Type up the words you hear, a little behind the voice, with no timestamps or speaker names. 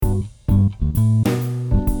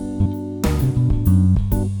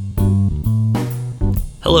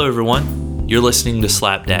Hello, everyone. You're listening to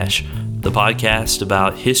Slapdash, the podcast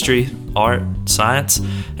about history, art, science,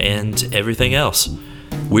 and everything else.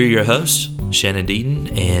 We're your hosts, Shannon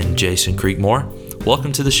Deaton and Jason Creekmore.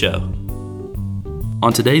 Welcome to the show.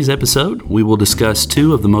 On today's episode, we will discuss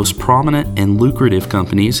two of the most prominent and lucrative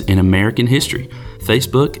companies in American history,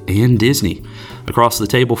 Facebook and Disney. Across the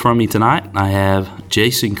table from me tonight, I have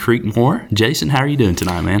Jason Creekmore. Jason, how are you doing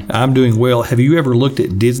tonight, man? I'm doing well. Have you ever looked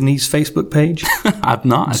at Disney's Facebook page? I've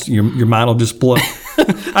not. Your mind will just blow.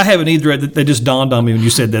 I haven't either. That just dawned on me when you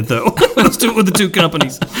said that, though. With the two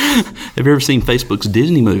companies. Have you ever seen Facebook's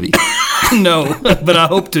Disney movie? No, but I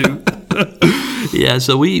hope to. Yeah,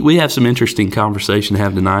 so we have some interesting conversation to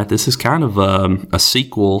have tonight. This is kind of a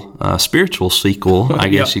sequel, a spiritual sequel, I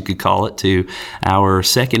guess you could call it, to our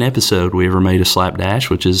second episode we ever made of Slapdash,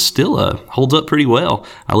 which is still holds up pretty well.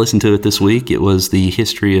 I listened to it this week. It was the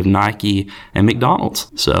history of Nike and McDonald's.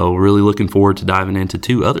 So really looking forward to diving into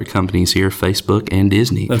two other companies here, Facebook and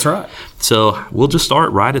Disney. That's right. So we'll just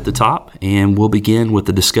start right at the top, and we'll begin with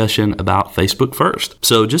the discussion about Facebook first.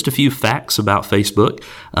 So just a few facts about Facebook.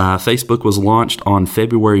 Facebook was launched on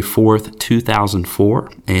February 4th, 2004,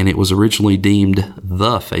 and it was originally deemed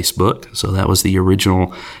the Facebook. So that was the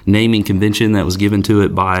original naming convention that was given to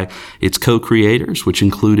it by its co-creators, which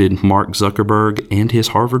included Mark Zuckerberg and his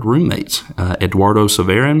Harvard roommates, Eduardo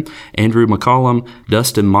Saverin, Andrew McCollum,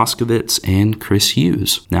 Dustin Moskovitz, and Chris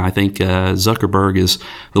Hughes. Now, I think Zuckerberg is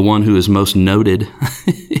the one who is most noted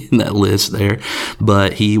in that list there,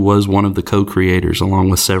 but he was one of the co-creators along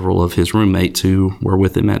with several of his roommates who were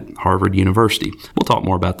with him at Harvard University. We'll talk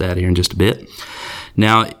more about that here in just a bit.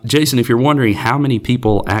 Now, Jason, if you're wondering how many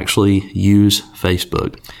people actually use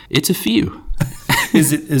Facebook, it's a few.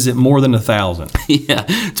 Is it more than 1,000? Yeah,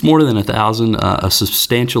 it's more than 1,000. A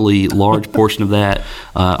substantially large portion of that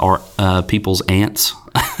are people's aunts.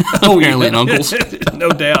 Apparently, and uncles. No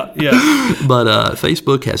doubt, yeah. But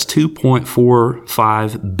Facebook has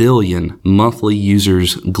 2.45 billion monthly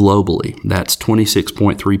users globally. That's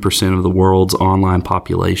 26.3% of the world's online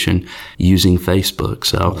population using Facebook.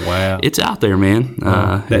 So wow. It's out there, man.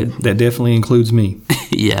 That definitely includes me.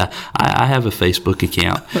 Yeah, I have a Facebook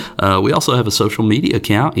account. We also have a social media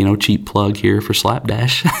account, cheap plug here for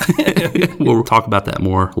Slapdash. We'll talk about that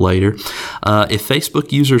more later. If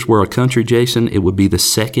Facebook users were a country, Jason, it would be the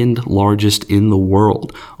second largest in the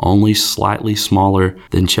world, only slightly smaller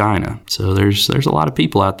than China. So there's a lot of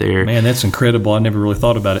people out there. Man, that's incredible. I never really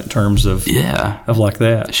thought about it in terms of like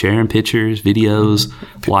that. Sharing pictures, videos,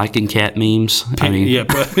 liking cat memes.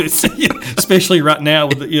 Especially right now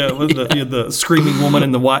with the screaming woman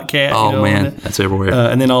and the white cat. Oh man, that's everywhere.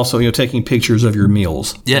 And then also taking pictures of your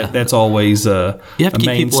meals. Yeah, that's always you have to keep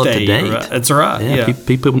people up to date. Right? That's right. Yeah.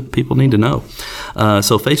 People need to know.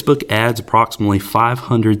 So Facebook adds approximately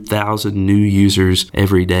 500,000 new users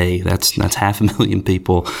every day. That's 500,000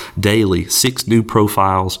 people daily. 6 new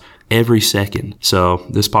profiles every second. So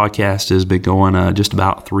this podcast has been going just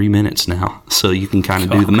about 3 minutes now. So you can kind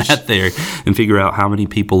of do the math there and figure out how many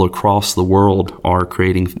people across the world are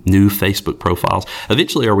creating new Facebook profiles.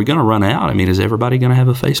 Eventually, are we going to run out? I mean, is everybody going to have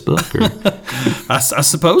a Facebook? I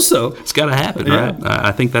suppose so. It's got to happen, right?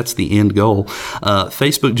 I think that's the end goal.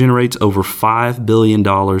 Facebook generates over $5 billion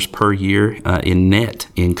per year in net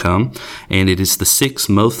income, and it is the 6th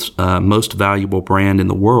most valuable brand in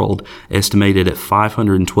the world, estimated at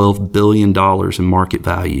 $512 billion in market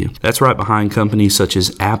value. That's right behind companies such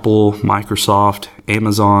as Apple, Microsoft,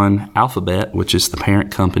 Amazon, Alphabet, which is the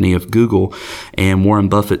parent company of Google, and Warren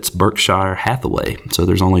Buffett's Berkshire Hathaway. So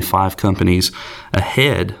there's only 5 companies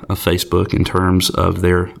ahead of Facebook in terms of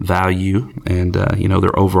their value and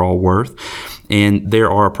their overall worth. And there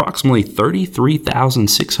are approximately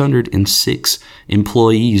 33,606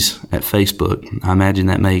 employees at Facebook. I imagine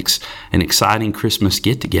that makes an exciting Christmas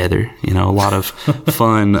get-together. A lot of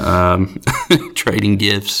fun trading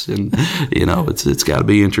gifts, and it's got to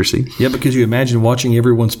be interesting. Yeah, because you imagine watching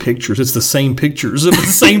everyone's pictures. It's the same pictures of the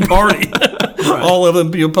same party. Right. All of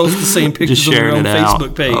them post the same pictures on their own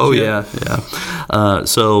Facebook page. Oh, yeah.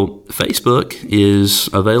 So Facebook is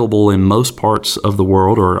available in most parts of the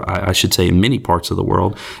world, or I should say in many parts of the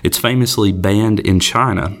world. It's famously banned in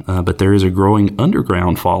China, but there is a growing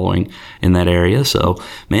underground following in that area. So,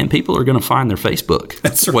 man, people are going to find their Facebook,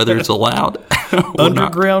 whether it's allowed or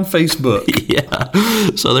underground not. Facebook. Yeah.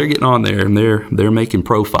 So they're getting on there, and they're making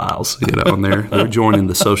profiles, and they're joining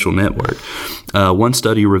the social network. One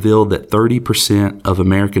study revealed that 30% of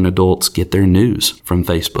American adults get their news from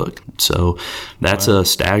Facebook. So that's a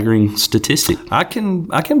staggering statistic. I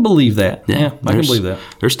can believe that. Yeah, I can believe that.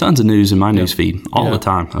 There's tons of news in my news feed all the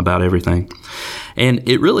time about everything. And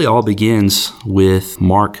it really all begins with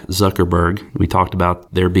Mark Zuckerberg. We talked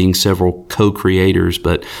about there being several co-creators,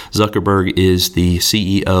 but Zuckerberg is the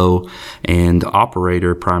CEO and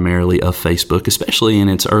operator primarily of Facebook, especially in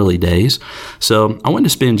its early days. So I wanted to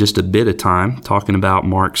spend just a bit of time talking about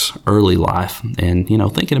Mark's early life and,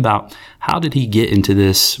 thinking about how did he get into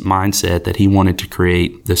this mindset that he wanted to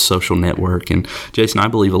create this social network. And Jason, I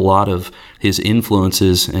believe a lot of his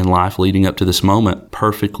influences in life leading up to this moment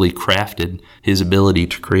perfectly crafted his ability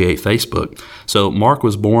to create Facebook. So Mark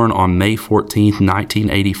was born on May 14th,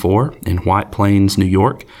 1984 in White Plains, New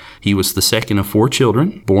York. He was the second of 4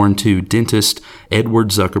 children, born to dentist Edward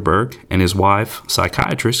Zuckerberg and his wife,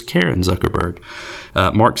 psychiatrist Karen Zuckerberg.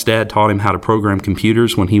 Mark's dad taught him how to program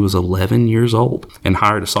computers when he was 11 years old and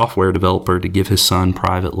hired a software developer to give his son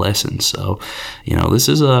private lessons. So, this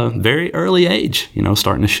is a very early age,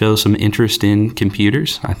 starting to show some interest in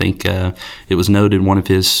computers. I think it was noted one of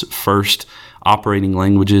his first operating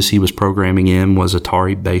languages he was programming in was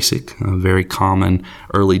Atari Basic, a very common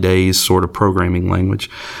early days sort of programming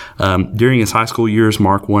language. During his high school years,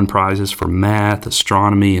 Mark won prizes for math,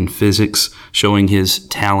 astronomy, and physics, showing his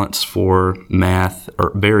talents for math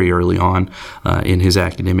very early on in his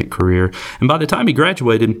academic career. And by the time he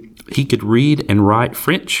graduated, he could read and write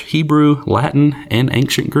French, Hebrew, Latin, and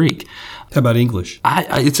ancient Greek. How about English?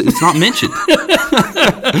 It's not mentioned.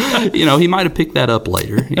 He might have picked that up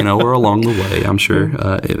later, or along the way. I'm sure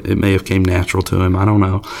it may have came natural to him. I don't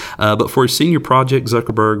know. But for his senior project,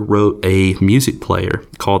 Zuckerberg wrote a music player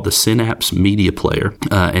called the Synapse Media Player,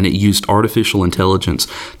 and it used artificial intelligence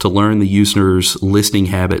to learn the user's listening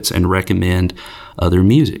habits and recommend other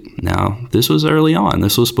music. Now, this was early on.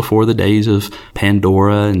 This was before the days of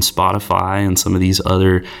Pandora and Spotify and some of these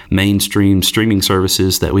other mainstream streaming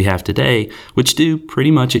services that we have today, which do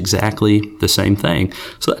pretty much exactly the same thing.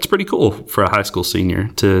 So that's pretty cool for a high school senior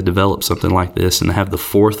to develop something like this and have the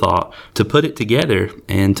forethought to put it together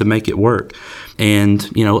and to make it work.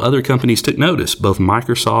 And, other companies took notice, both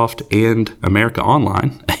Microsoft and America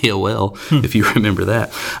Online, AOL, if you remember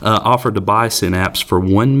that, offered to buy Synapse for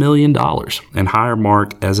 $1 million and hire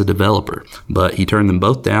Mark as a developer. But he turned them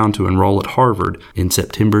both down to enroll at Harvard in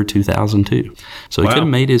September 2002. So he could have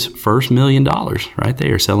made his first $1 million right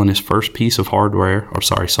there, selling his first piece of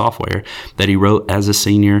software that he wrote as a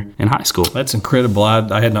senior in high school. That's incredible.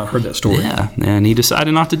 I had not heard that story. Yeah, and he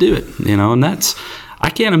decided not to do it, and I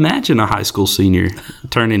can't imagine a high school senior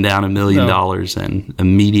turning down $1 million and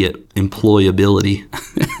immediate employability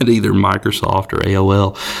at either Microsoft or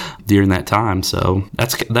AOL during that time. So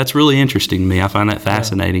that's really interesting to me. I find that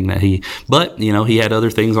fascinating that he had other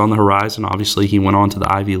things on the horizon. Obviously, he went on to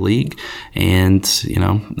the Ivy League and,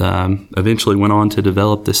 eventually went on to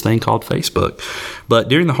develop this thing called Facebook. But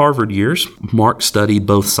during the Harvard years, Mark studied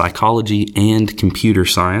both psychology and computer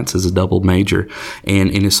science as a double major. And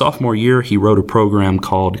in his sophomore year, he wrote a program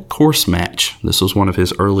called Course Match. This was one of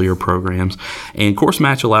his earlier programs. And Course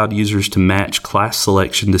Match allowed users to match class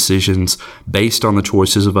selection decisions based on the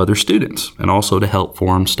choices of other students and also to help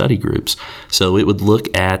form study groups. So it would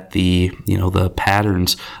look at the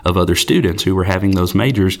patterns of other students who were having those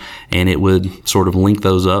majors, and it would sort of link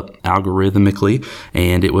those up algorithmically,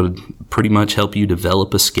 and it would pretty much help you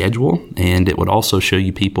develop a schedule, and it would also show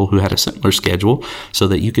you people who had a similar schedule so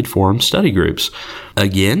that you could form study groups.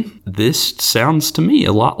 Again, this sounds to me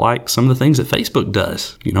a lot like some of the things that Facebook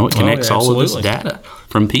does. It connects all of this data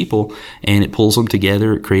from people and it pulls them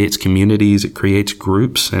together. It creates communities, it creates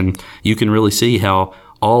groups, and you can really see how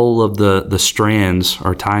all of the strands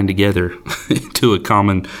are tying together to a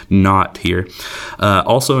common knot here.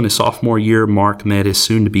 Also in his sophomore year, Mark met his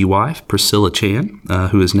soon-to-be wife, Priscilla Chan,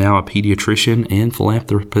 who is now a pediatrician and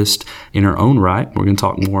philanthropist in her own right. We're going to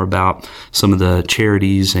talk more about some of the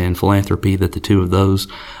charities and philanthropy that the two of those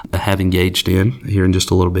have engaged in here in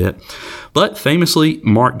just a little bit. But famously,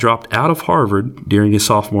 Mark dropped out of Harvard during his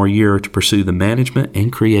sophomore year to pursue the management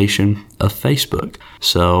and creation of Facebook.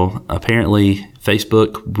 So apparently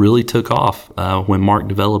Facebook really took off when Mark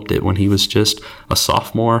developed it when he was just a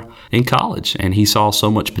sophomore in college. And he saw so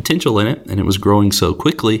much potential in it, and it was growing so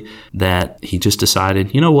quickly that he just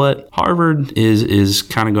decided, you know what, Harvard is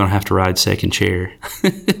kind of going to have to ride second chair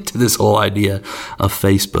to this whole idea of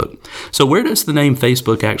Facebook. So where does the name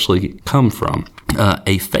Facebook actually come from?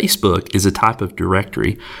 A Facebook is a type of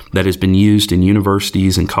directory that has been used in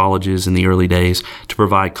universities and colleges in the early days to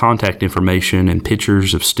provide contact information and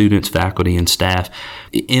pictures of students, faculty, and staff.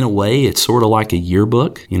 In a way, it's sort of like a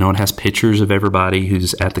yearbook. It has pictures of everybody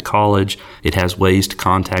who's at the college. It has ways to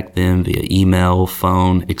contact them via email,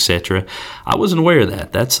 phone, etc. I wasn't aware of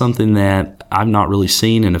that. That's something that I've not really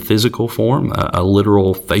seen in a physical form, a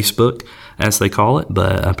literal Facebook as they call it,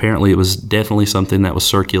 but apparently it was definitely something that was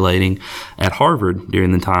circulating at Harvard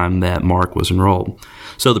during the time that Mark was enrolled.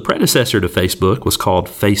 So the predecessor to Facebook was called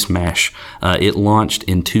FaceMash. It launched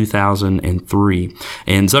in 2003,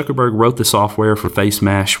 and Zuckerberg wrote the software for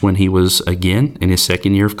FaceMash when he was, again, in his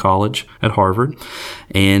second year of college at Harvard,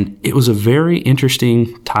 and it was a very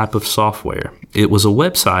interesting type of software. It was a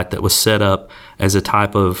website that was set up as a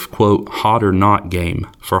type of, quote, hot or not game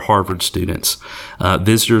for Harvard students.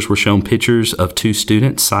 Visitors were shown pictures of two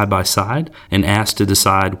students side by side and asked to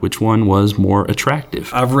decide which one was more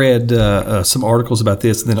attractive. I've read some articles about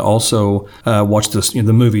this, and then also watched this,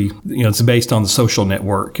 the movie. It's based on The Social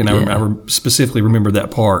Network, and I specifically remember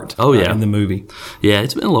that part. In the movie. Yeah,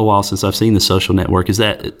 it's been a little while since I've seen The Social Network. Is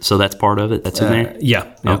that so? That's part of it. That's in there.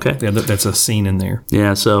 Yeah. Okay. Yeah, that's a scene in there.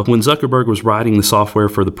 Yeah. So when Zuckerberg was writing the software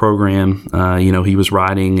for the program, he was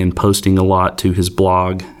writing and posting a lot to his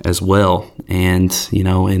blog as well. And,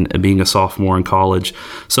 and being a sophomore in college,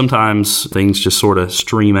 sometimes things just sort of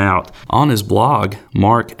stream out. On his blog,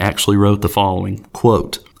 Mark actually wrote the following,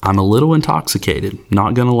 quote, "I'm a little intoxicated,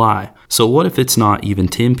 not gonna lie. So what if it's not even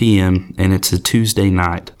 10 p.m. and it's a Tuesday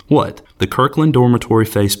night? What? The Kirkland Dormitory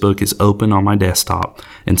Facebook is open on my desktop,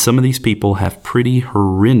 and some of these people have pretty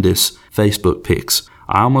horrendous Facebook pics.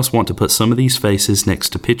 I almost want to put some of these faces next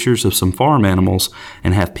to pictures of some farm animals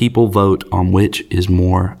and have people vote on which is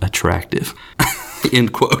more attractive."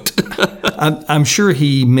 End quote. I'm sure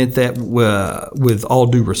he meant that with all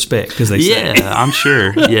due respect, as they say. Yeah, I'm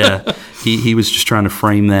sure. Yeah, he was just trying to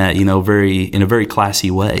frame that, in a very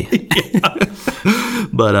classy way.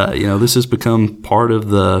 But this has become part of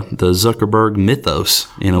the Zuckerberg mythos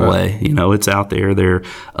in a way. It's out there. There are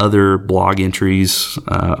other blog entries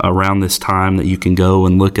around this time that you can go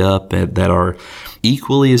and look up that are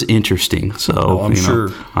equally as interesting. So I'm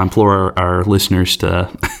sure. I implore our listeners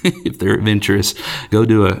to, if they're of interest, go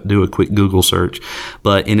do a quick Google search.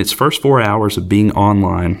 But in its first 4 hours of being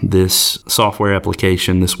online, this software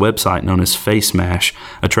application, this website known as FaceMash,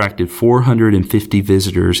 attracted 450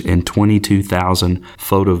 visitors and 22,000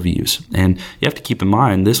 photo views. And you have to keep in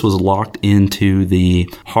mind, this was locked into the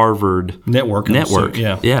Harvard network.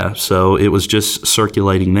 Yeah. So it was just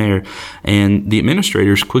circulating there. And the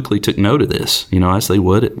administrators quickly took note of this, as they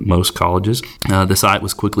would at most colleges. The site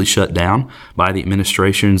was quickly shut down by the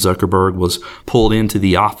administration. Zuckerberg was pulled into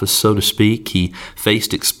the office, so to speak. He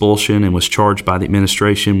faced expulsion and was charged by the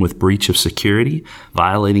administration with breach of security,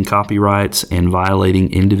 violating copyrights, and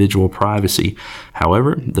violating individual privacy.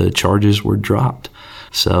 However, the charges were dropped.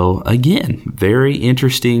 So again, very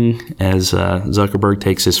interesting as Zuckerberg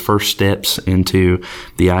takes his first steps into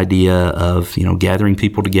the idea of, gathering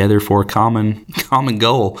people together for a common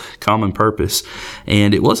goal, common purpose.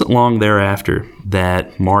 And it wasn't long thereafter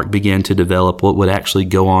that Mark began to develop what would actually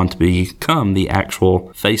go on to become the actual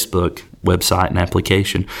Facebook website and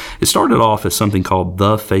application. It started off as something called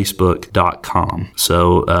thefacebook.com.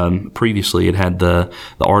 So previously it had the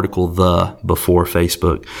article "the" before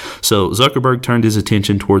Facebook. So Zuckerberg turned his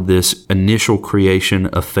attention toward this initial creation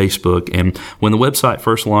of Facebook, and when the website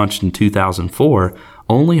first launched in 2004,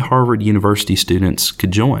 only Harvard University students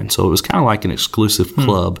could join. So it was kind of like an exclusive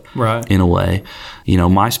club in a way.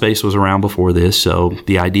 MySpace was around before this, so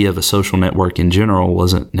the idea of a social network in general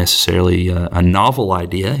wasn't necessarily a novel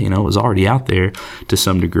idea. It was already out there to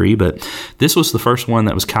some degree, but this was the first one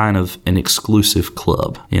that was kind of an exclusive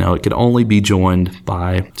club. It could only be joined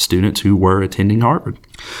by students who were attending Harvard.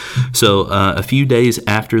 So a few days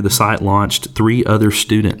after the site launched, 3 other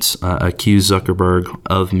students accused Zuckerberg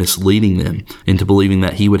of misleading them into believing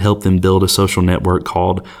that he would help them build a social network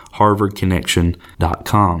called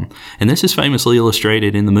HarvardConnection.com. And this is famously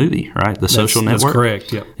illustrated in the movie, right? The Social Network. That's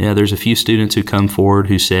correct, yep. Yeah, there's a few students who come forward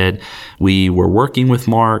who said, we were working with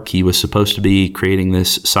Mark. He was supposed to be creating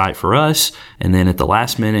this site for us. And then at the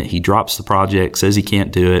last minute, he drops the project, says he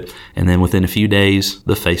can't do it. And then within a few days,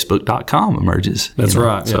 the Facebook.com emerges. That's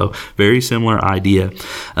right. So very similar idea.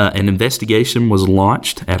 An investigation was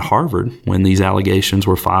launched at Harvard when these allegations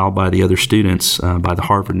were filed by the other students by the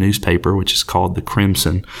Harvard newspaper, which is called the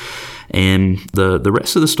Crimson. And the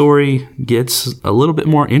rest of the story gets a little bit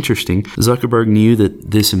more interesting. Zuckerberg knew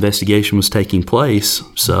that this investigation was taking place,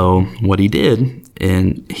 so what he did,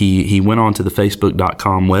 and he went on to the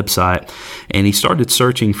Facebook.com website, and he started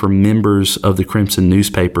searching for members of the Crimson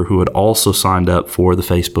newspaper who had also signed up for the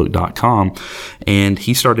Facebook.com, and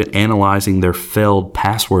he started analyzing their failed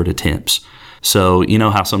password attempts. So you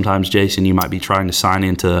know how sometimes, Jason, you might be trying to sign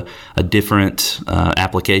into a different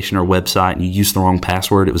application or website and you use the wrong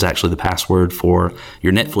password. It was actually the password for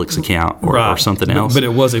your Netflix account or something else. But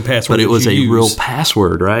it was a password. But it was a real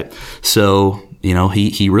password, right? So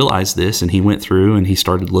he realized this, and he went through and he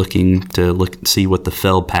started looking to see what the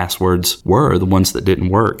failed passwords were, the ones that didn't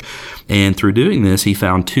work. And through doing this, he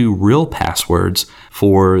found 2 real passwords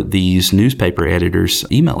for these newspaper editors'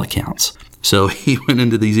 email accounts. So he went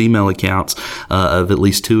into these email accounts of at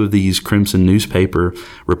least 2 of these Crimson newspaper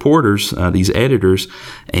reporters, these editors,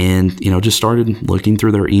 and, just started looking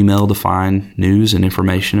through their email to find news and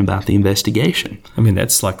information about the investigation. I mean,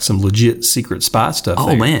 that's like some legit secret spy stuff.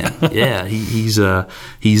 Oh, man. Yeah, he's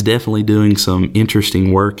definitely doing some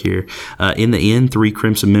interesting work here. In the end, 3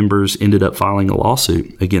 Crimson members ended up filing a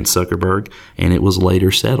lawsuit against Zuckerberg, and it was later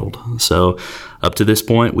settled. So up to this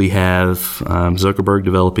point, we have Zuckerberg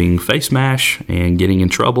developing FaceMash and getting in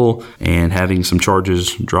trouble and having some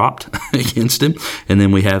charges dropped against him. And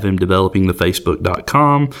then we have him developing the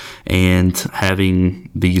Facebook.com and having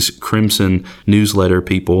these Crimson newsletter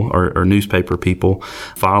people or newspaper people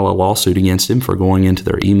file a lawsuit against him for going into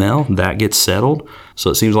their email. That gets settled. So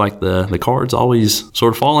it seems like the cards always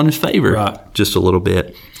sort of fall in his favor just a little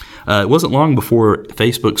bit. It wasn't long before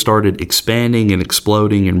Facebook started expanding and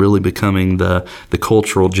exploding and really becoming the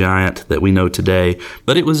cultural giant that we know today.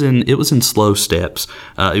 But it was in slow steps.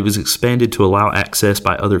 It was expanded to allow access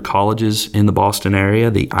by other colleges in the Boston area,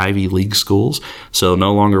 the Ivy League schools. So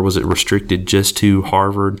no longer was it restricted just to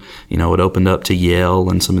Harvard. It opened up to Yale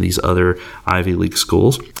and some of these other Ivy League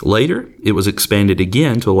schools. Later, it was expanded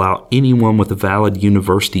again to allow anyone with a valid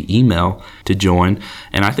university email to join.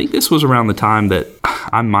 And I think this was around the time that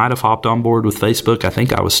I might have hopped on board with Facebook. I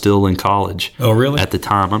think I was still in college. Oh, really? At the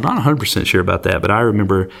time. I'm not 100% sure about that, but I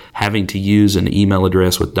remember having to use an email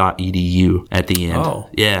address with .edu at the end. Oh.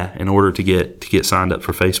 Yeah, in order to get signed up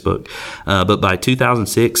for Facebook. But by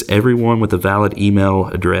 2006, everyone with a valid email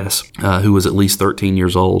address who was at least 13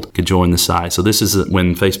 years old could join the site. So this is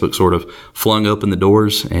when Facebook sort of flung open the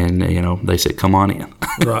doors and, they said, come on in.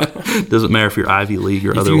 Right. Doesn't matter if you're Ivy League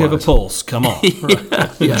or otherwise. If you have a pulse, come on.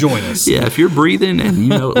 Yeah. Join us. Yeah, if you're breathing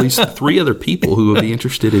and at least 3 other people who would be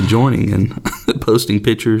interested in joining and posting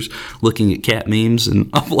pictures, looking at cat memes and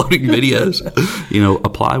uploading videos,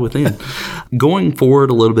 apply within. Going forward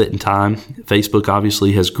a little bit in time, Facebook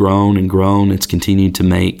obviously has grown and grown. It's continued to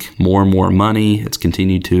make more and more money. It's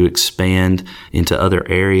continued to expand into other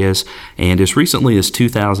areas. And as recently as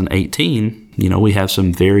 2018, we have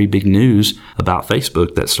some very big news about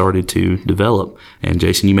Facebook that started to develop. And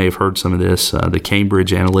Jason, you may have heard some of this, the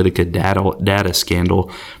Cambridge Analytica data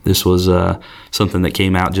scandal. This was something that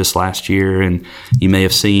came out just last year, and you may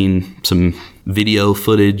have seen some video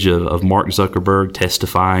footage of Mark Zuckerberg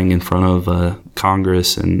testifying in front of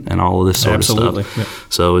Congress and all of this sort of stuff. Yeah.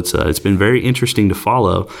 So it's been very interesting to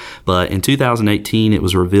follow. But in 2018, it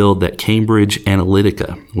was revealed that Cambridge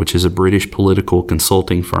Analytica, which is a British political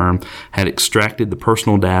consulting firm, had extracted the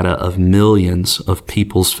personal data of millions of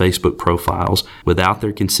people's Facebook profiles without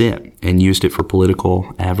their consent and used it for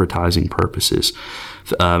political advertising purposes.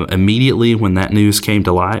 Immediately when that news came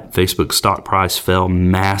to light, Facebook's stock price fell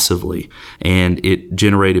massively, and it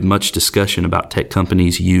generated much discussion about tech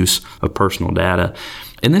companies' use of personal data.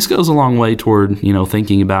 And this goes a long way toward,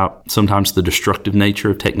 thinking about sometimes the destructive nature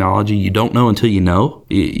of technology. You don't know until you know.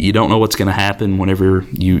 You don't know what's going to happen whenever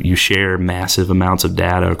you share massive amounts of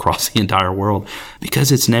data across the entire world,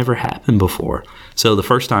 because it's never happened before. So the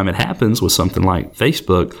first time it happens with something like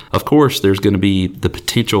Facebook, of course, there's going to be the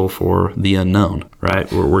potential for the unknown,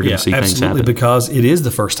 right? Where we're going to see things happen. Absolutely, because it is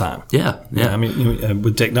the first time. Yeah. I mean,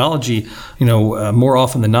 with technology, more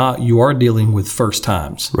often than not, you are dealing with first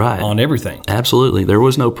times on everything. Absolutely. There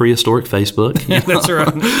was no prehistoric Facebook. That's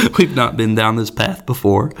right. We've not been down this path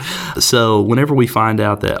before. So whenever we find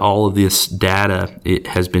out that all of this data, it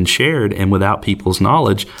has been shared and without people's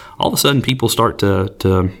knowledge, all of a sudden people start to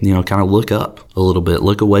kind of look up a little bit,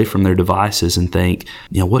 look away from their devices and think,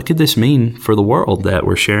 what could this mean for the world that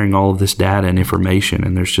we're sharing all of this data and information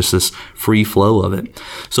and there's just this free flow of it?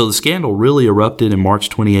 So the scandal really erupted in March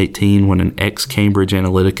 2018 when an ex-Cambridge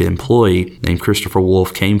Analytica employee named Christopher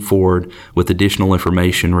Wolf came forward with additional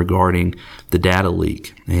information regarding the data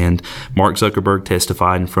leak. And Mark Zuckerberg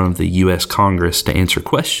testified in front of the U.S. Congress to answer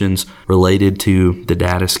questions related to the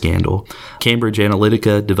data scandal. Cambridge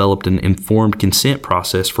Analytica developed an informed consent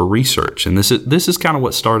process for research, and this is kind of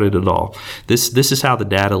what started it all. This is how the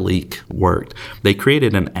data leak worked. They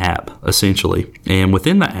created an app, essentially, and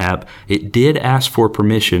within the app, it did ask for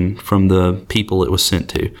permission from the people it was sent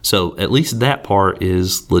to. So at least that part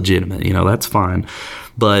is legitimate. That's fine.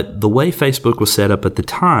 But the way Facebook was set up at the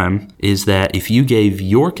time is that if you gave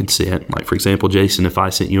your consent, like for example, Jason, if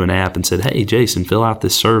I sent you an app and said, hey, Jason, fill out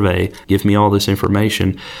this survey, give me all this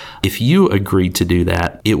information. If you agreed to do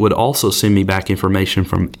that, it would also send me back information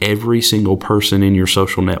from every single person in your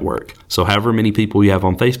social network. So however many people you have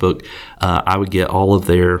on Facebook, I would get all of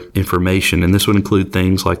their information. And this would include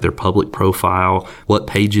things like their public profile, what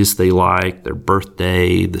pages they like, their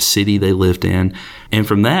birthday, the city they lived in. And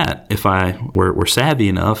from that, if I were savvy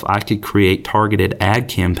enough, I could create targeted ad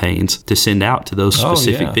campaigns to send out to those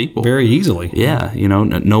specific people. Very easily. Yeah,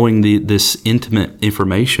 knowing this intimate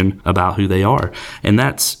information about who they are. And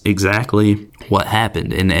that's exactly what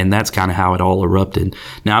happened. And that's kind of how it all erupted.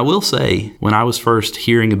 Now, I will say, when I was first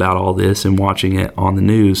hearing about all this and watching it on the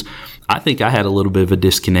news, I think I had a little bit of a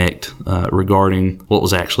disconnect regarding what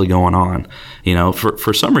was actually going on.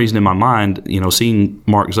 For some reason in my mind, seeing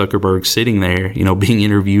Mark Zuckerberg sitting there, being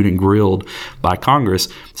interviewed and grilled by Congress,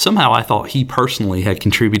 somehow I thought he personally had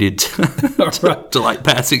contributed to like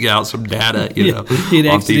passing out some data. He had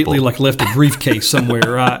accidentally left a briefcase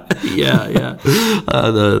somewhere, right? Yeah.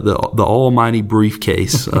 The almighty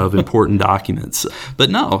briefcase of important documents. But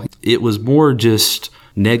no, it was more just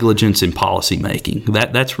negligence in policy making.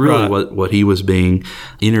 That's really what he was being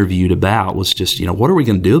interviewed about, was just, what are we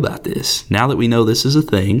going to do about this? Now that we know this is a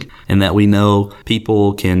thing and that we know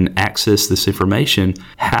people can access this information,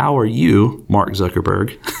 how are you, Mark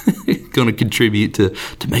Zuckerberg, going to contribute to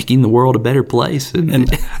making the world a better place? And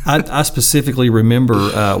I specifically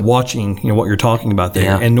remember watching, what you're talking about there.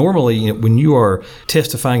 Yeah. And normally, when you are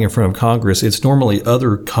testifying in front of Congress, it's normally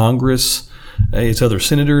other Congress. It's other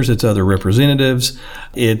senators, it's other representatives,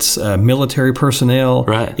 it's military personnel.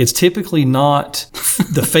 Right. It's typically not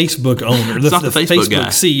the Facebook owner, the Facebook guy.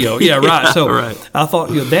 CEO. Yeah, right. So right. I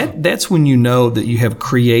thought that's when you know that you have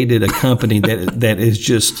created a company that is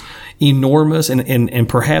just enormous and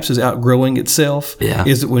perhaps is outgrowing itself. Yeah.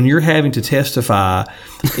 Is that when you're having to testify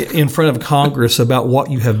in front of Congress about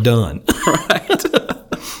what you have done. Right.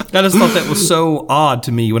 I just thought that was so odd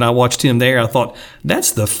to me when I watched him there. I thought,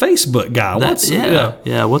 that's the Facebook guy. What's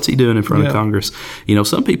he doing in front of Congress?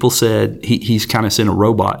 Some people said he's kind of sent a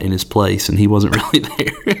robot in his place and he wasn't really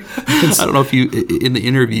there. I don't know if in the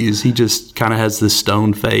interviews, he just kind of has this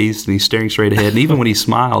stone face and he's staring straight ahead. And even when he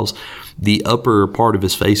smiles, the upper part of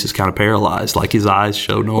his face is kind of paralyzed, like his eyes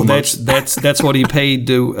show no emotion. That's what he paid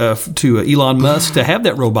to Elon Musk to have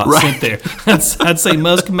that robot sent there. I'd say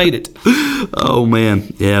Musk made it. Oh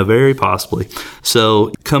man, yeah, very possibly.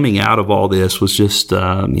 So coming out of all this was just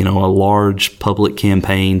a large public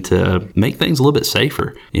campaign to make things a little bit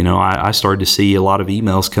safer. I started to see a lot of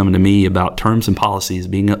emails coming to me about terms and policies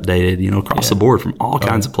being updated, across the board from all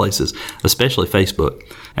kinds of places, especially Facebook.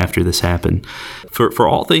 After this happened, for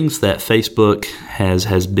all things that Facebook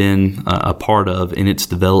has been a part of in its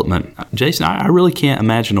development, Jason, I really can't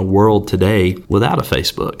imagine a world today without a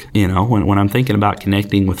Facebook. When I'm thinking about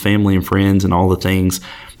connecting with family and friends and all the things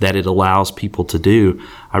that it allows people to do,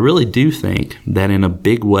 I really do think that in a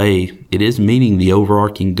big way, it is meeting the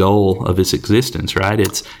overarching goal of its existence, right?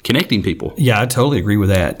 It's connecting people. Yeah, I totally agree with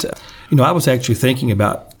that. I was actually thinking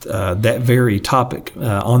about that very topic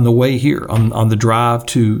on the way here, on the drive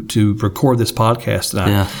to record this podcast tonight.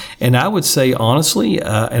 Yeah. And I would say honestly,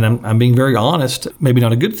 and I'm being very honest, maybe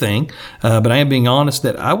not a good thing, but I am being honest,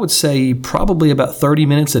 that I would say probably about 30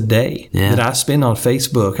 minutes a day that I spend on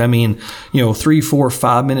Facebook. I mean, 3, 4,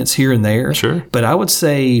 5 minutes here and there. Sure. But I would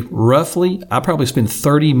say roughly, I probably spend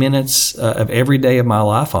 30 minutes of every day of my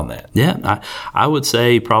life on that. Yeah, I would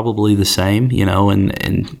say probably the same,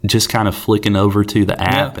 and just kind of flicking over to the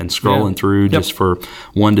app and scrolling through just for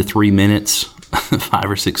 1 to 3 minutes 5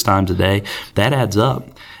 or 6 times a day. That adds up.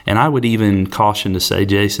 And I would even caution to say,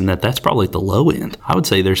 Jason, that's probably at the low end. I would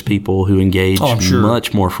say there's people who engage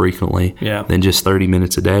much more frequently than just 30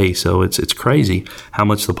 minutes a day. So it's crazy how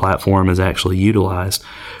much the platform is actually utilized.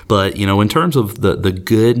 But, in terms of the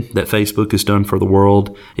good that Facebook has done for the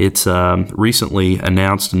world, it's recently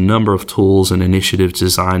announced a number of tools and initiatives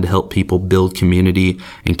designed to help people build community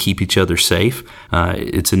and keep each other safe.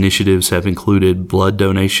 Its initiatives have included blood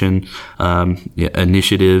donation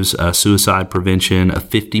initiatives, suicide prevention, a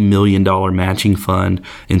 $50 million matching fund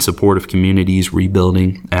in support of communities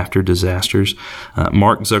rebuilding after disasters.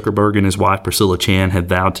 Mark Zuckerberg and his wife Priscilla Chan have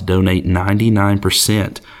vowed to donate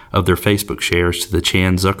 99% of their Facebook shares to the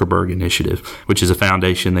Chan Zuckerberg Initiative, which is a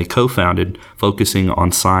foundation they co-founded focusing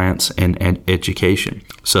on science and education.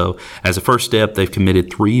 So as a first step, they've committed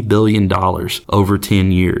 $3 billion over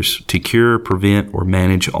 10 years to cure, prevent, or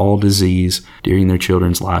manage all disease during their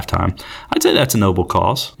children's lifetime. I'd say that's a noble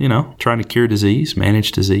cause, trying to cure disease,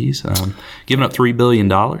 manage disease, giving up $3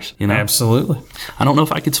 billion, Absolutely. I don't know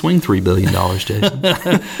if I could swing $3 billion, Jason.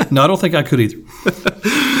 No, I don't think I could either.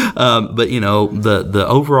 But, the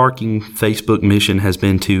overarching Facebook mission has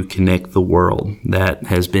been to connect the world. That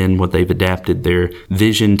has been what they've adapted their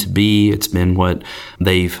vision to be. It's been what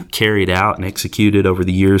they've carried out and executed over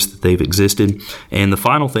the years that they've existed. And the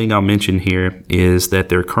final thing I'll mention here is that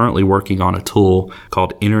they're currently working on a tool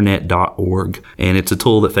called internet.org. And it's a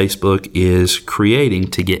tool that Facebook is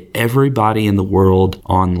creating to get everybody in the world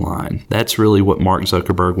online. That's really what Mark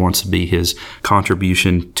Zuckerberg wants to be his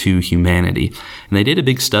contribution to humanity. And they did a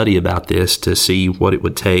big study about this to see what it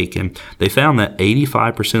would take. And they found that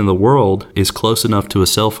 85% of the world is close enough to a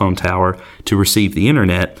cell phone tower to receive the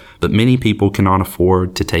internet, but many people cannot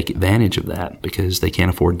afford to take advantage of that because they can't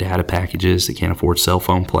afford data packages, they can't afford cell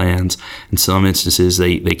phone plans. In some instances,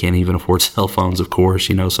 they can't even afford cell phones, of course,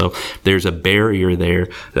 so there's a barrier there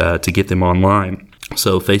to get them online.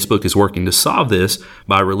 So Facebook is working to solve this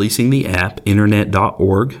by releasing the app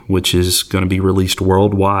internet.org, which is going to be released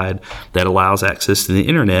worldwide, that allows access to the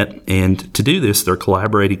internet. And to do this, they're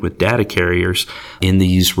collaborating with data carriers in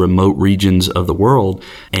these remote regions of the world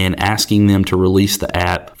and asking them to release the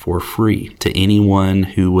app for free to anyone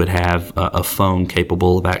who would have a phone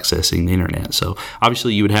capable of accessing the internet. So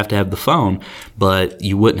obviously you would have to have the phone, but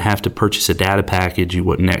you wouldn't have to purchase a data package. You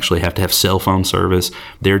wouldn't actually have to have cell phone service.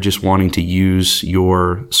 They're just wanting to use your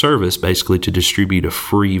service basically to distribute a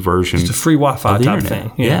free version. Just a free Wi-Fi type internet.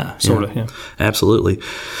 thing. Yeah, sort of. Yeah. Absolutely.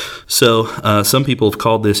 So some people have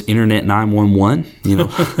called this Internet 911.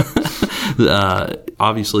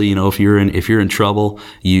 Obviously, if you're in trouble,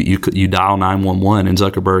 you dial 911, and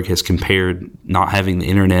Zuckerberg has compared not having the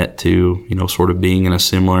internet to sort of being in a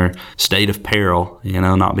similar state of peril.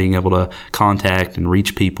 Not being able to contact and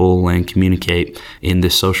reach people and communicate in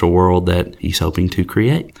this social world that he's hoping to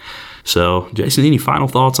create. So, Jason, any final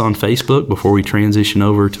thoughts on Facebook before we transition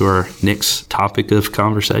over to our next topic of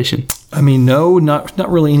conversation? No, not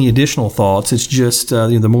really any additional thoughts. It's just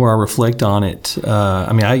the more I reflect on it.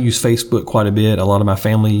 I use Facebook quite a bit. A lot of my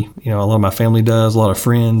family does. A lot of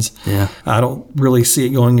friends. Yeah. I don't really see it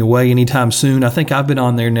going away anytime soon. I think I've been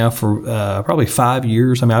on there now for probably 5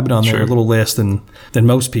 years. I've been on there a little less than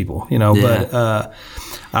most people. But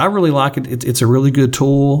I really like it. It's a really good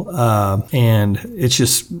tool, and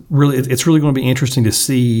it's really going to be interesting to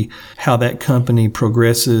see how that company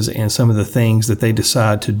progresses and some of the things that they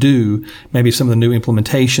decide to do. Maybe some of the new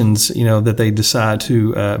implementations, that they decide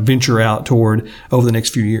to venture out toward over the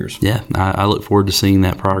next few years. Yeah, I look forward to seeing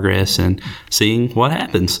that progress and seeing what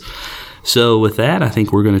happens. So with that, I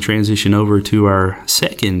think we're going to transition over to our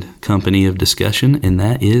second company of discussion, and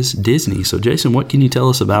that is Disney. So Jason, what can you tell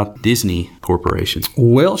us about Disney Corporation?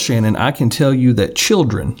 Well, Shannon, I can tell you that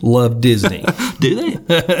children love Disney. Do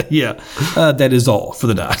they? Yeah. That is all for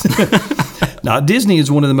the night. Now, Disney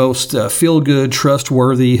is one of the most feel-good,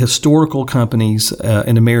 trustworthy, historical companies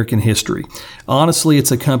in American history. Honestly,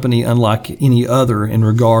 it's a company unlike any other in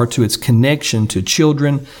regard to its connection to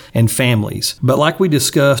children and families. But like we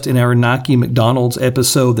discussed in our Nike McDonald's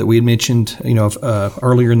episode that we had mentioned,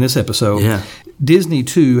 earlier in this episode, Disney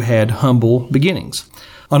too had humble beginnings.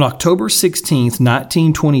 On October 16,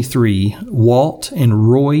 1923, Walt and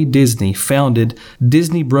Roy Disney founded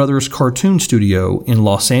Disney Brothers Cartoon Studio in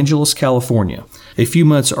Los Angeles, California. A few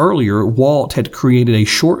months earlier, Walt had created a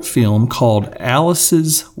short film called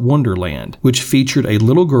Alice's Wonderland, which featured a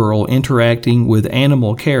little girl interacting with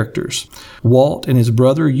animal characters. Walt and his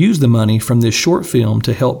brother used the money from this short film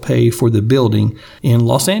to help pay for the building in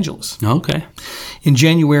Los Angeles. Okay. In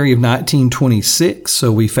January of 1926,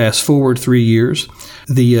 so we fast forward 3 years,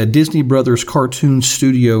 the Disney Brothers Cartoon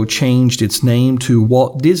Studio changed its name to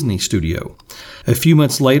Walt Disney Studio. A few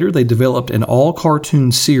months later, they developed an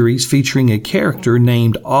all-cartoon series featuring a character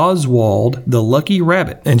named Oswald the Lucky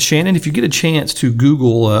Rabbit. And Shannon, if you get a chance to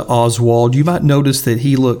Google Oswald, you might notice that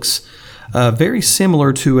he looks very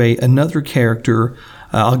similar to another character.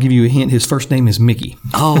 I'll give you a hint. His first name is Mickey.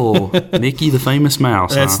 Oh, Mickey the famous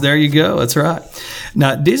mouse. There you go. That's right.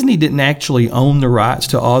 Now, Disney didn't actually own the rights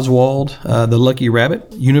to Oswald, the Lucky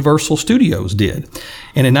Rabbit. Universal Studios did.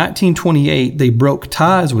 And in 1928, they broke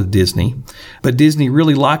ties with Disney. But Disney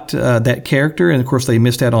really liked that character, and of course, they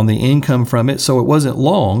missed out on the income from it. So it wasn't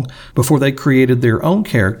long before they created their own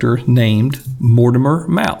character named Mortimer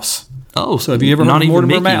Mouse. Oh, so have you ever heard of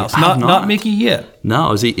Mortimer Mouse? Not Mickey yet.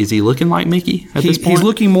 No, is he looking like Mickey at this point? He's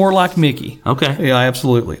looking more like Mickey. Okay. Yeah,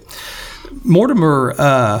 absolutely. Mortimer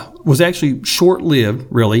was actually short-lived,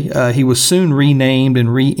 really. He was soon renamed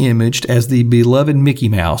and re-imaged as the beloved Mickey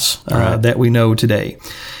Mouse that we know today.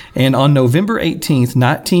 And on November 18th,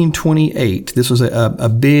 1928, this was a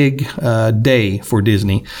big day for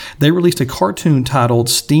Disney, they released a cartoon titled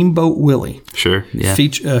Steamboat Willie. Sure, yeah.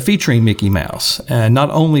 Featuring Mickey Mouse. Not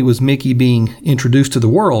only was Mickey being introduced to the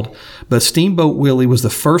world, but Steamboat Willie was the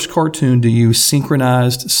first cartoon to use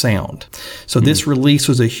synchronized sound. So this release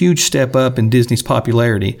was a huge step up in Disney's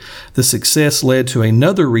popularity. The success led to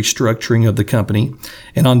another restructuring of the company,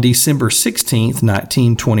 and on December 16th,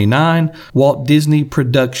 1929, Walt Disney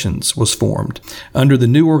Productions was formed. Under the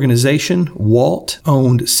new organization, Walt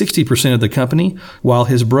owned 60% of the company, while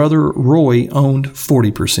his brother Roy owned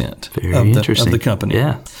 40% of the company.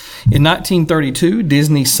 Yeah. In 1932,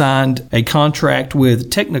 Disney signed a contract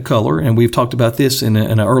with Technicolor, and we've talked about this in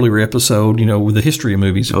an earlier episode, with the history of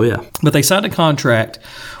movies. Oh, yeah. But they signed a contract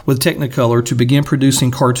with Technicolor to begin producing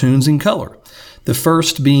cartoons in color, the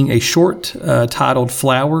first being a short titled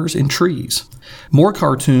Flowers and Trees. More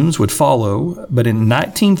cartoons would follow, but in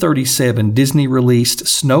 1937, Disney released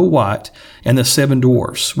Snow White and the Seven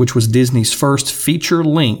Dwarfs, which was Disney's first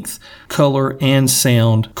feature-length color and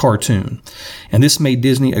sound cartoon. And this made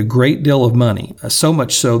Disney a great deal of money, so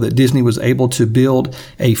much so that Disney was able to build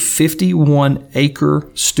a 51-acre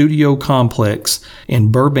studio complex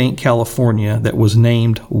in Burbank, California that was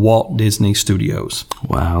named Walt Disney Studios.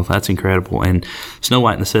 Wow, that's incredible. And Snow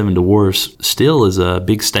White and the Seven Dwarfs still is a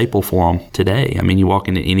big staple for them today. I mean, you walk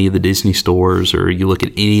into any of the Disney stores or you look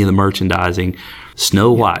at any of the merchandising,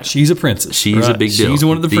 Snow White. She's a princess. She's a big deal. She's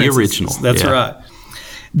one of the princesses. Original. That's right.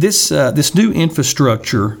 This new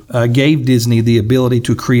infrastructure gave Disney the ability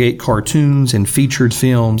to create cartoons and featured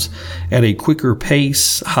films at a quicker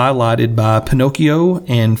pace, highlighted by Pinocchio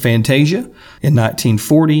and Fantasia in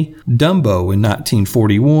 1940, Dumbo in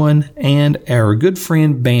 1941, and our good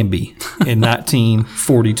friend Bambi in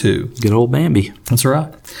 1942. Good old Bambi. That's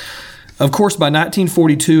right. Of course, by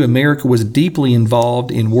 1942, America was deeply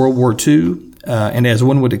involved in World War II, and as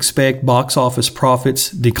one would expect, box office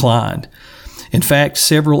profits declined. In fact,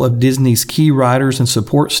 several of Disney's key writers and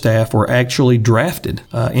support staff were actually drafted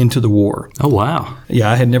into the war. Oh, wow.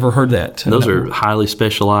 Yeah, I had never heard that. Those are highly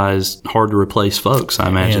specialized, hard-to-replace folks, I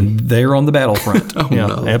imagine. And they're on the battlefront.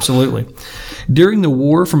 No. Absolutely. During the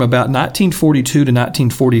war, from about 1942 to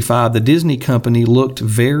 1945, the Disney Company looked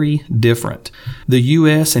very different. The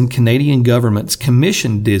U.S. and Canadian governments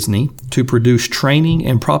commissioned Disney to produce training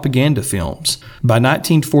and propaganda films. By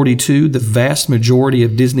 1942, the vast majority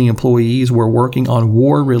of Disney employees were working on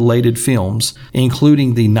war-related films,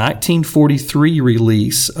 including the 1943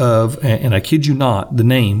 release of, and I kid you not, the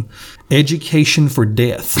name, Education for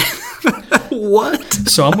Death. What?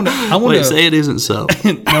 So I'm gonna Wait, say it isn't so.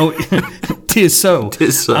 No, tis so.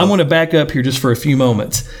 I'm going to back up here just for a few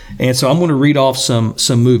moments, and so I'm going to read off some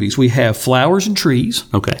movies. We have Flowers and Trees.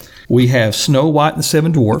 Okay. We have Snow White and the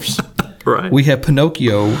Seven Dwarfs. Right. We have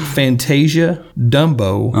Pinocchio, Fantasia,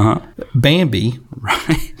 Dumbo, Bambi,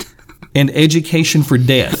 right, and Education for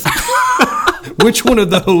Death. Which one of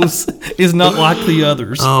those is not like the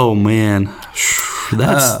others? Oh man.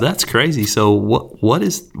 That's crazy. So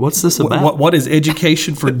what's this about? What is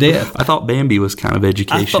Education for Death? I thought Bambi was kind of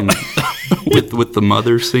education with the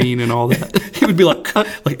mother scene and all that. It would be like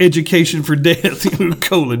Education for Death,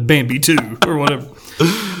 Bambi 2 or whatever.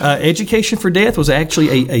 Education for Death was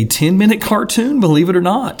actually a 10-minute cartoon, believe it or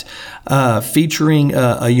not, featuring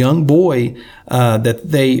a young boy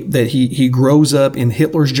that he grows up in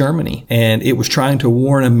Hitler's Germany, and it was trying to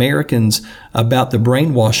warn Americans about the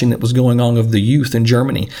brainwashing that was going on of the youth in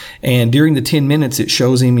Germany. And during the 10 minutes, it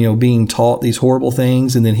shows him, being taught these horrible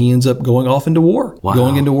things, and then he ends up going off into war,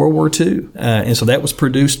 going into World War II. And so that was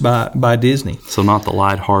produced by Disney. So not the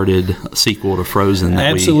lighthearted sequel to Frozen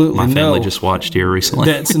that my family just watched here recently.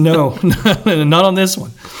 No, not on this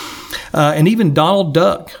one. And even Donald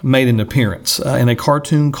Duck made an appearance in a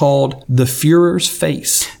cartoon called The Führer's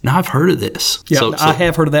Face. Now, I've heard of this. Yeah, I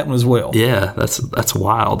have heard of that one as well. Yeah, that's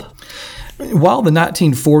wild. While the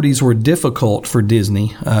 1940s were difficult for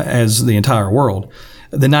Disney, as the entire world,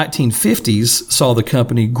 The 1950s saw the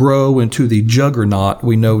company grow into the juggernaut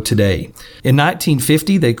we know today. In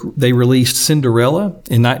 1950, they released Cinderella.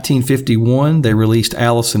 In 1951, they released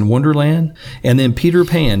Alice in Wonderland, and then Peter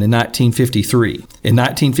Pan in 1953. In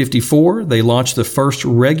 1954, they launched the first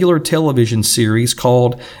regular television series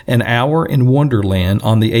called An Hour in Wonderland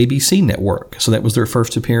on the ABC network. So that was their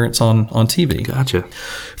first appearance on TV. Gotcha.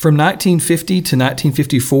 From 1950 to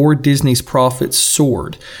 1954, Disney's profits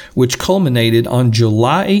soared, which culminated on July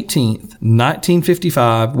 18th,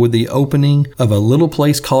 1955, with the opening of a little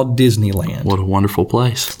place called Disneyland. What a wonderful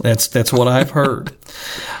place. That's what I've heard.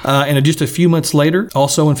 And just a few months later,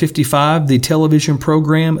 also in 55, the television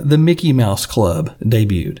program The Mickey Mouse Club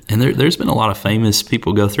debuted. And there's been a lot of famous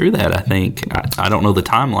people go through that, I think. I don't know the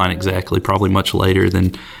timeline exactly, probably much later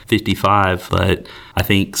than 55, but I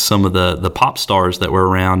think some of the pop stars that were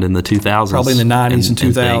around in the 2000s. Probably in the 90s and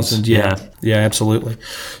 2000s, yeah. Yeah, absolutely.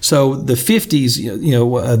 So the 50s,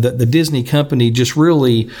 the Disney company just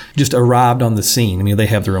arrived on the scene. I mean, they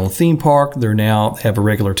have their own theme park. They now have a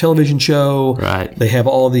regular television show. Right. They have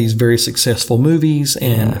all these very successful movies,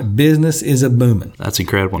 and business is a booming. That's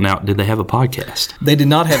incredible. Now, did they have a podcast? They did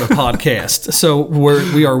not have a podcast, so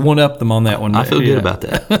we are one up them on that one. I feel good about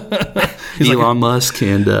that. Elon Musk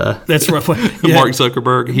and that's right. Mark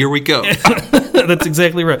Zuckerberg. Here we go. That's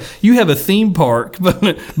exactly right. You have a theme park,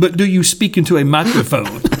 but do you speak into a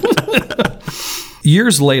microphone?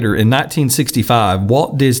 Years later, in 1965,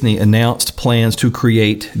 Walt Disney announced plans to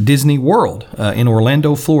create Disney World in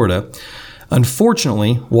Orlando, Florida.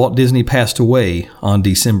 Unfortunately, Walt Disney passed away on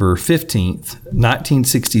December 15th,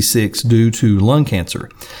 1966, due to lung cancer,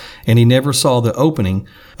 and he never saw the opening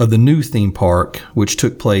of the new theme park, which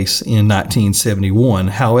took place in 1971.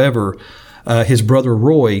 However, his brother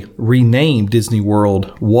Roy renamed Disney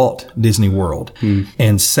World Walt Disney World.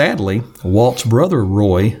 And sadly, Walt's brother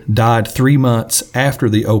Roy died 3 months after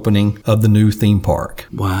the opening of the new theme park.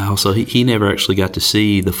 Wow. So he never actually got to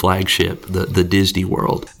see the flagship, the Disney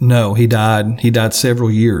World. No, he died. He died several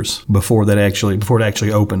years before it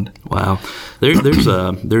actually opened. Wow. There's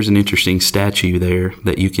an interesting statue there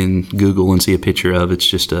that you can Google and see a picture of. It's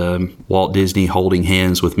just Walt Disney holding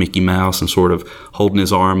hands with Mickey Mouse and sort of holding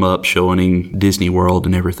his arm up, showing Disney World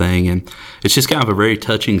and everything. And it's just kind of a very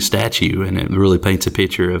touching statue, and it really paints a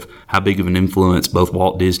picture of how big of an influence both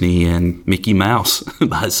Walt Disney and Mickey Mouse,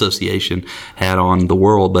 by association, had on the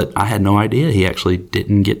world. But I had no idea he actually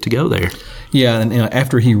didn't get to go there. Yeah, and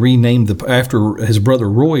after his brother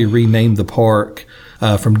Roy renamed the park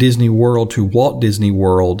from Disney World to Walt Disney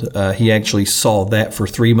World, he actually saw that for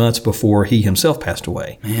 3 months before he himself passed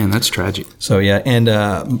away. Man, that's tragic. So, yeah, and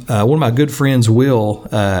one of my good friends, Will,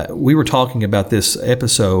 we were talking about this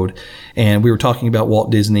episode, and we were talking about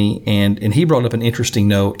Walt Disney, and he brought up an interesting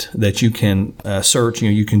note that you can search,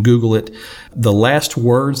 you can Google it. The last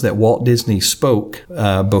words that Walt Disney spoke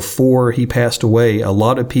before he passed away, a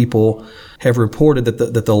lot of people have reported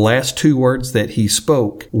that the last 2 words that he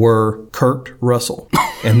spoke were Kurt Russell.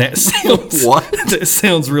 And that sounds that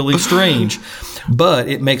sounds really strange, but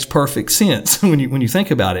it makes perfect sense when you think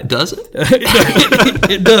about it. Does it?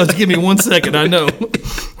 It does. Give me 1 second. I know.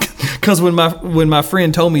 Because when my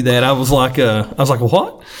friend told me that, I was like,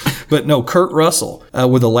 what? But no, Kurt Russell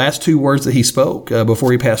were the last 2 words that he spoke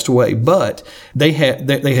before he passed away. But they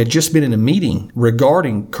had just been in a meeting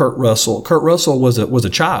regarding Kurt Russell. Kurt Russell was a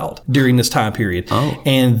child during this time period,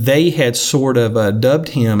 and they had sort of dubbed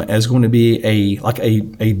him as going to be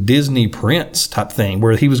a Disney prince type thing,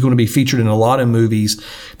 where he was going to be featured in a lot of movies.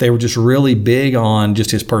 They were just really big on just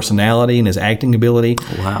his personality and his acting ability.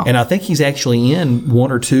 Wow! And I think he's actually in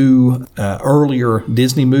 1 or 2 earlier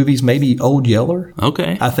Disney movies, maybe Old Yeller.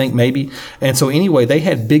 Okay, I think maybe. And so anyway, they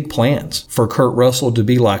had big plans for Kurt Russell to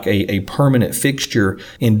be like a permanent fixture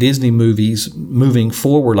in Disney movies moving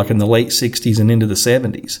forward, like in the late 60s and into the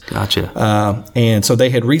 70s. Gotcha. And so they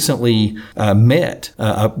had recently met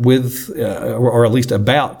with, or at least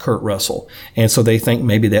about Kurt Russell. And so they think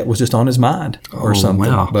maybe that was just on his mind or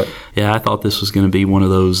something. Wow. But yeah, I thought this was going to be one of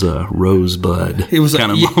those Rosebud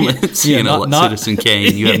kind of moments. Yeah, like Citizen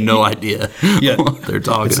Kane. You have no idea what they're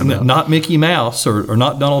talking about. Not Mickey Mouse or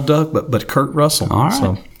not Donald Duck, but Kurt Russell. All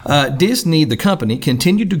right. So, Disney, the company,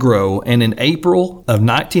 continued to grow, and in April of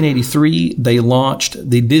 1983, they launched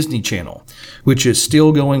the Disney Channel, which is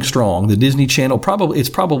still going strong. The Disney Channel, it's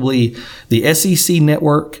probably the SEC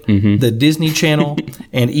network, the Disney Channel,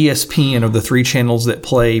 and ESPN are the 3 channels that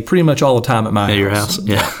play pretty much all the time at my house. At your house,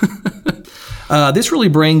 yeah. This really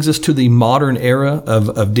brings us to the modern era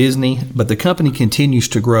of Disney, but the company continues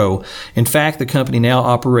to grow. In fact, the company now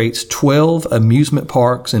operates 12 amusement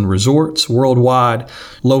parks and resorts worldwide,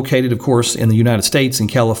 located, of course, in the United States, in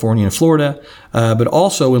California and Florida, but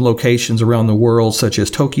also in locations around the world such as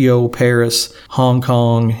Tokyo, Paris, Hong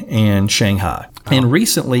Kong, and Shanghai. And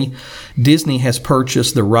recently, Disney has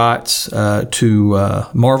purchased the rights to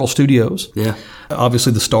Marvel Studios. Yeah.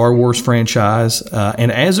 Obviously, the Star Wars franchise.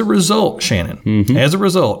 And as a result, Shannon, as a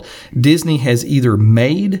result, Disney has either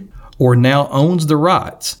made or now owns the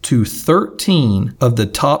rights to 13 of the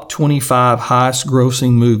top 25 highest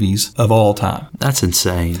grossing movies of all time. That's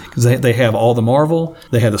insane. Because they have all the Marvel,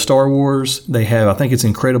 they have the Star Wars, they have, I think it's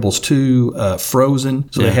Incredibles 2,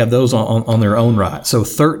 Frozen, so they have those on their own right. So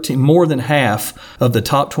 13, more than half of the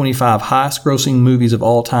top 25 highest grossing movies of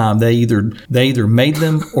all time, they either made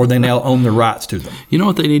them or they now own the rights to them. You know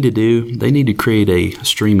what they need to do? They need to create a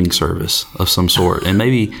streaming service of some sort, and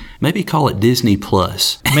maybe call it Disney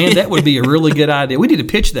Plus. Man, that would be a really good idea. We need to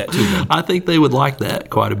pitch that to them. I think they would like that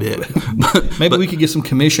quite a bit. Maybe we could get some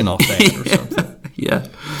commission off that or something. Yeah.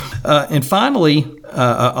 And finally,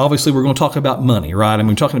 obviously, we're going to talk about money, right? I mean,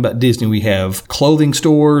 we're talking about Disney. We have clothing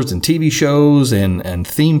stores and TV shows and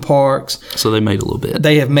theme parks. So they made a little bit.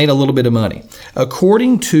 They have made a little bit of money.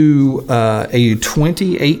 According to a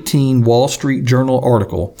 2018 Wall Street Journal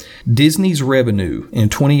article, Disney's revenue in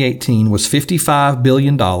 2018 was $55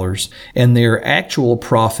 billion, and their actual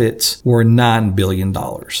profits were $9 billion.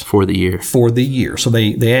 For the year. For the year. So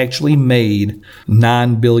they actually made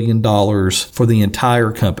 $9 billion for the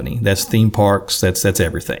entire company. That's theme parks, that's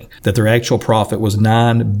everything. That their actual profit was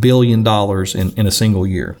 $9 billion in a single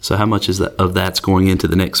year. So how much of that's going into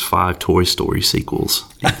the next 5 Toy Story sequels?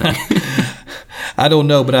 I don't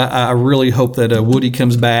know, but I really hope that Woody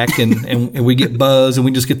comes back and we get Buzz and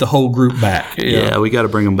we just get the whole group back. Yeah, we got to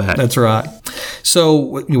bring them back. That's right.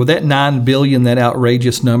 So with that $9 billion, that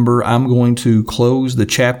outrageous number, I'm going to close the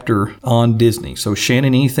chapter on Disney. So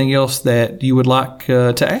Shannon, anything else that you would like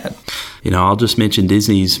to add? I'll just mention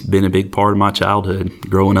Disney's been a big part of my childhood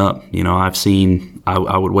growing up. I've seen,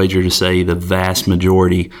 I would wager to say, the vast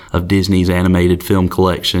majority of Disney's animated film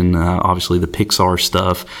collection, obviously the Pixar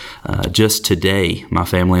stuff. Just today, my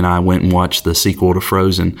family and I went and watched the sequel to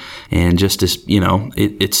Frozen. And just as,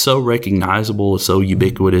 it's so recognizable, it's so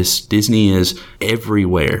ubiquitous. Disney is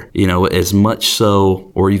everywhere, as much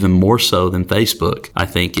so or even more so than Facebook. I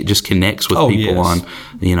think it just connects with people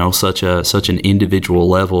on, such an individual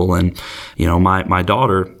level. And, my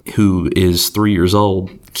daughter, who is 3 years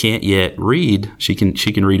old, can't yet read. She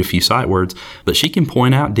can read a few sight words, but she can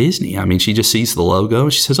point out Disney. I mean, she just sees the logo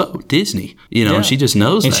and she says, "Oh, Disney," and she just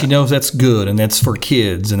knows and that. She knows that's good and that's for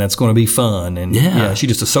kids and that's going to be fun. And she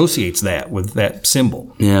just associates that with that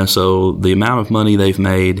symbol. Yeah. So the amount of money they've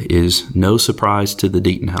made is no surprise to the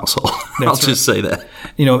Deaton household. I'll just say that.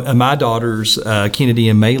 My daughters, Kennedy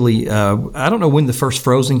and Maylee, I don't know when the first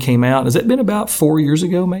Frozen came out. Has that been about 4 years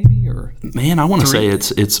ago, maybe? Or man, I want to say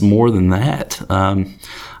it's more than that.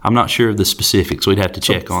 I'm not sure of the specifics. We'd have to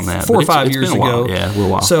check on that. 4 or 5 years ago. Yeah, a little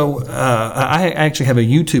while. So I actually have a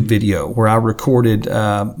YouTube video where I recorded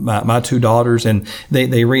my two daughters, and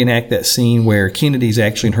they reenact that scene where Kennedy's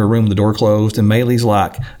actually in her room, the door closed, and Maylee's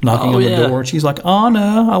like knocking on the door, and she's like,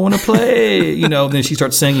 "Anna, I want to play." Then she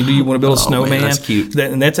starts singing, "Do you want to build a snowman?" Man, that's cute.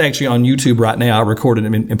 And that's actually on YouTube right now. I recorded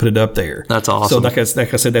it and put it up there. That's awesome. So like I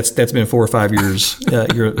said, that's been 4 or 5 years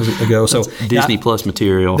ago. So Disney Plus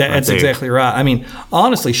material. That's exactly right. I mean,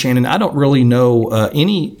 honestly, Shannon, I don't really know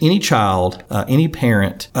any child, any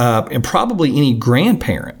parent, and probably any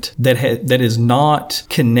grandparent that is not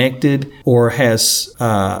connected or has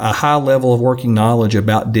a high level of working knowledge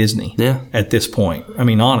about Disney at this point. I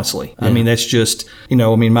mean, honestly. Yeah. I mean, that's just,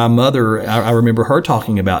 my mother, I remember her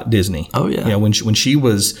talking about Disney. Oh, yeah. When she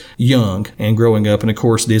was young and growing up. And, of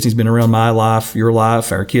course, Disney's been around my life, your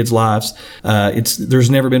life, our kids' lives. There's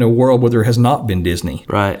never been a world where there has not been Disney.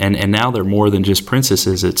 Right. And now they're more than just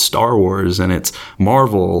princesses. It's Star Wars and it's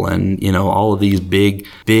Marvel and, all of these big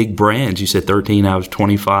brands. You said 13 out of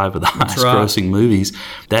 25 of the highest grossing movies.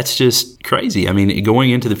 That's just crazy. I mean,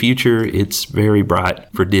 going into the future, it's very bright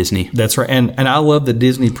for Disney. That's right. And I love the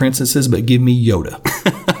Disney princesses, but give me Yoda.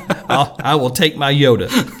 I will take my Yoda.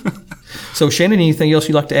 So, Shannon, anything else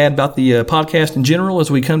you'd like to add about the podcast in general as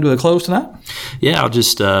we come to a close tonight? Yeah, I'll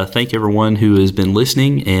just thank everyone who has been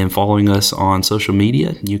listening and following us on social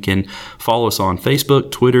media. You can follow us on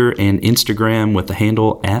Facebook, Twitter, and Instagram with the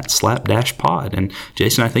handle @slapdashpod. And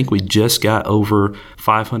Jason, I think we just got over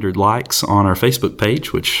 500 likes on our Facebook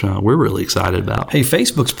page, which we're really excited about. Hey,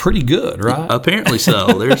 Facebook's pretty good, right? Apparently so.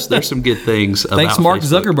 There's some good things about Thanks, Mark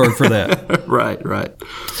Facebook. Zuckerberg, for that. Right.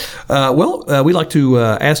 We'd like to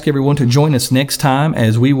ask everyone to join us next time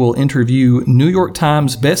as we will interview New York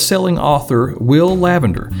Times best-selling author Will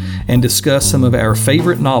Lavender and discuss some of our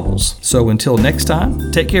favorite novels. So until next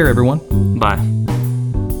time, take care, everyone. Bye.